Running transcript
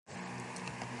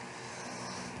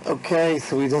Okay,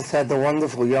 so we just had the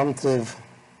wonderful Yom Tov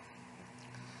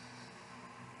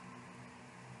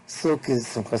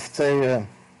Sukkot and Torah.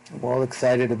 We're all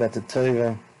excited about the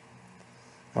Torah.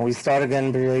 And we start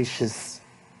again Bereishis.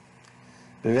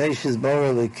 Bereishis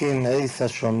Bora Elokim Eis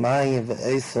HaShamayim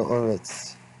Ve'eis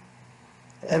HaOretz.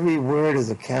 Every word is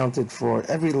accounted for.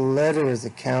 Every letter is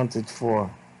accounted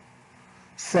for.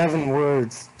 7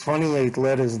 words, 28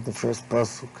 letters in the first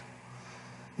pasuk.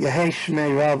 Yehei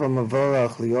Shmei Rabba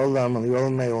Mavorach Liolam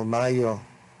Liolmei Olmayo.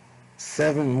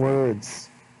 7 words,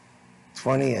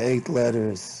 28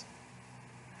 letters.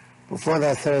 Before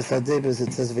that, Seres HaDibros,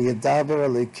 it says, V'yedaber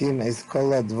Elikim Eis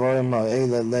Kol HaDvorim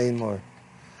Ha'ele Leimor.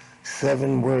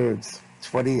 7 words,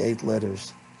 28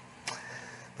 letters.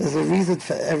 There's a reason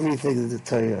for everything in the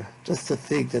Torah. Just to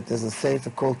think that there's a sefer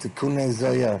called Tikkunei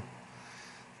Zohar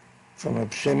from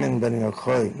Reb Shimon ben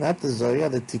Yochai. Not the Zohar,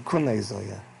 the Tikkunei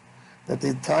Zohar. That the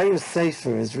entire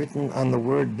sefer is written on the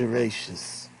word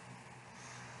Bereishis.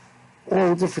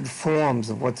 All different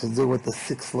forms of what to do with the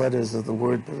 6 letters of the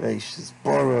word Bereishis.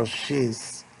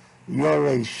 Bereishis,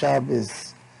 Yorei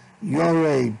Shabbos,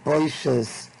 Yorei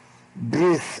Boishas,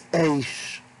 Bris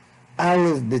Eish,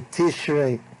 Aleph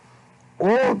B'Tishrei.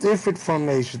 All different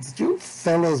formations. Do you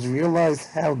fellows realize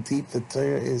how deep the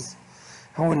Torah is?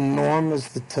 How enormous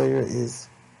the Torah is?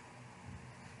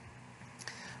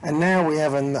 And now we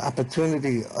have an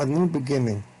opportunity, a new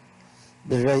beginning.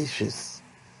 Bereishis.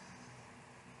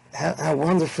 How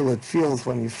wonderful it feels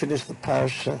when you finish the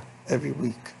parasha every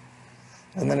week.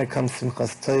 And then it comes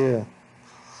Simchas Torah.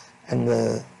 And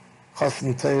the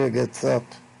Chassan Torah gets up.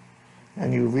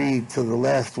 And you read to the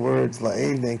last words,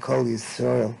 La'eidei Kol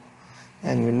Yisrael.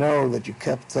 And you know that you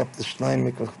kept up the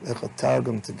Shnei Mikra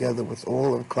Targum together with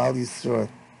all of Klal Yisrael.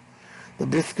 The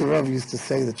Brisker Rav used to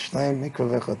say that Shnei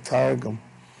Mikra Targum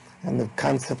and the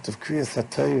concept of Kriyas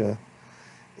HaTorah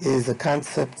is a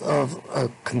concept of a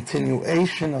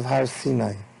continuation of Har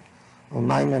Sinai, or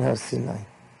Maimon Har Sinai.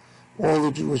 All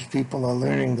the Jewish people are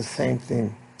learning the same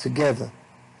thing together.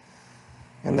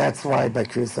 And that's why by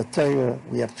Kriyas HaTorah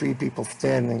we have 3 people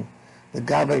standing. The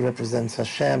Gabai represents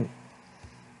Hashem,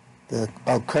 the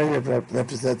Balkari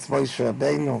represents Moshe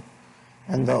Rabbeinu,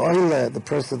 and the Oile, the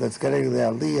person that's getting the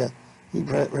Aliyah, he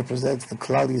represents the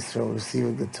Klal Yisrael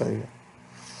receiving the Torah.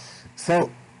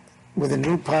 So, with a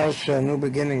new parasha, a new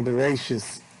beginning,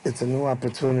 Bereishis, it's a new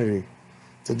opportunity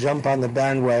to jump on the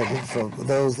bandwagon for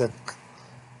those that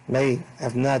may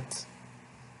have not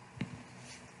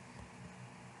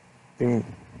been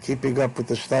keeping up with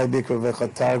the Shtei Bikra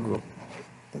V'Chatargum.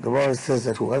 The Gemara says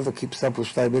that whoever keeps up with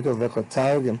Shtei Bikra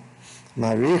V'Chatargum,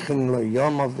 Marichin lo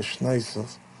yomav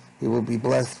v'shnoisav, he will be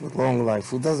blessed with long life.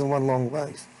 Who doesn't want long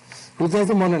life? Who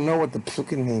doesn't want to know what the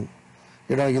psukim mean?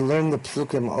 You know, you learn the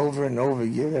psukim over and over,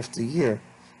 year after year.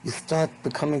 You start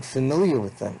becoming familiar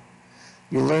with them.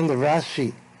 You learn the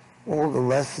Rashi, all the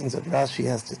lessons that Rashi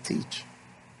has to teach.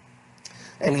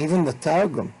 And even the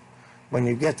Targum. When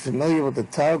you get familiar with the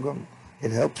Targum,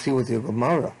 it helps you with your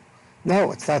Gemara.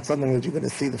 No, it's not something that you're going to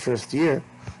see the first year,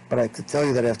 but I could tell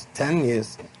you that after 10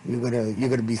 years, you're going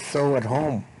to be so at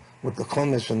home with the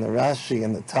Chumash and the Rashi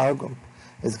and the Targum.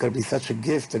 It's going to be such a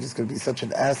gift, and it's going to be such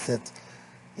an asset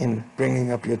in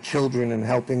bringing up your children and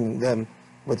helping them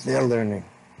with their learning.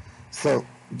 So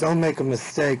don't make a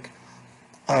mistake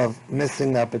of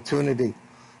missing the opportunity.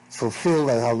 Fulfill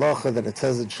the halacha that it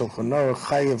says in Shulchan Aruch,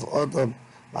 Chayev Odom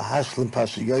Lahashlim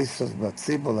Pasha Yosef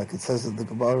Batzibur, like it says in the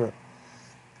Gemara,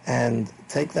 and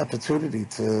take the opportunity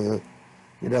to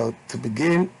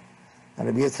begin. And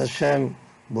Rabbi Hashem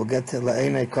will get to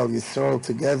La'enei Kol Yisrael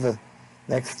together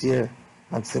next year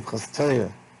on Simchas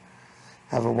Torah.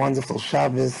 Have a wonderful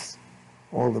Shabbos.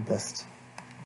 All the best.